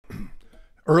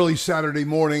early Saturday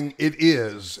morning it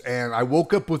is, and I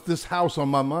woke up with this house on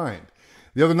my mind.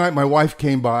 The other night my wife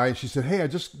came by and she said, hey, I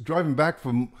just driving back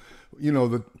from,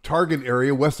 the Target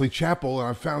area, Wesley Chapel, and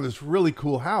I found this really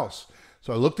cool house.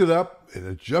 So I looked it up. It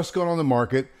had just gone on the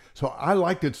market. So I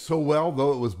liked it so well,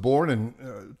 though it was born in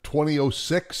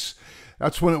 2006.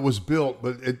 That's when it was built,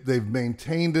 but they've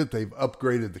maintained it. They've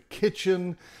upgraded the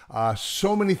kitchen.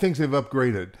 So many things they've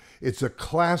upgraded. It's a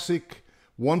classic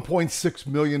 $1.6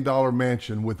 million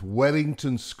mansion with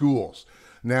Weddington schools.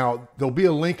 Now, there'll be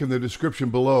a link in the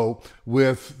description below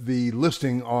with the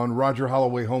listing on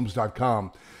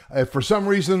RHy&x.com. If for some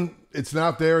reason it's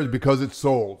not there, it's because it's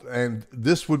sold. And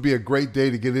this would be a great day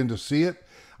to get in to see it.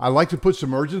 I like to put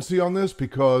some urgency on this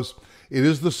because it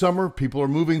is the summer. People are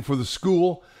moving for the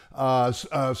school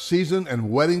season, and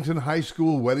Weddington High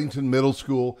School, Weddington Middle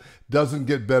School doesn't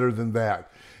get better than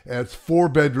that. It's 4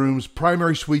 bedrooms,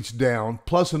 primary suites down,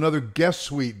 plus another guest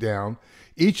suite down.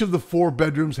 Each of the 4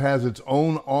 bedrooms has its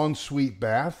own ensuite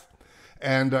bath,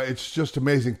 and it's just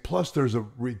amazing. Plus, there's a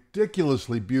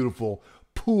ridiculously beautiful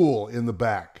pool in the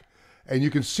back, and you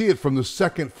can see it from the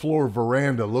second floor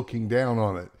veranda looking down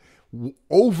on it.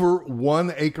 Over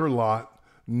 1 acre lot,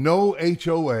 no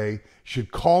HOA.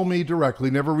 Should call me directly.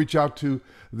 Never reach out to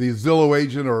the Zillow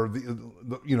agent or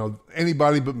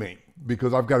anybody but me,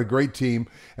 because I've got a great team,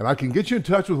 and I can get you in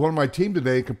touch with one of my team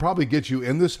today. Could probably get you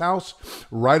in this house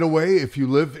right away if you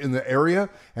live in the area,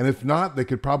 and if not, they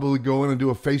could probably go in and do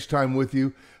a FaceTime with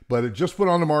you. But it just went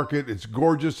on the market. It's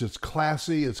gorgeous. It's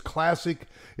classy. It's classic.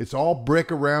 It's all brick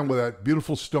around with that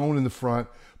beautiful stone in the front,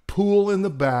 pool in the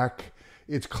back.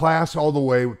 It's class all the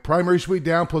way. Primary suite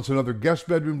down, plus another guest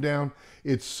bedroom down.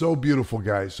 It's so beautiful,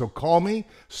 guys. So call me,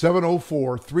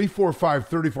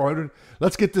 704-345-3400.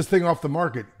 Let's get this thing off the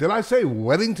market. Did I say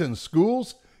Weddington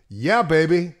schools? Yeah,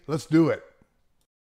 baby. Let's do it.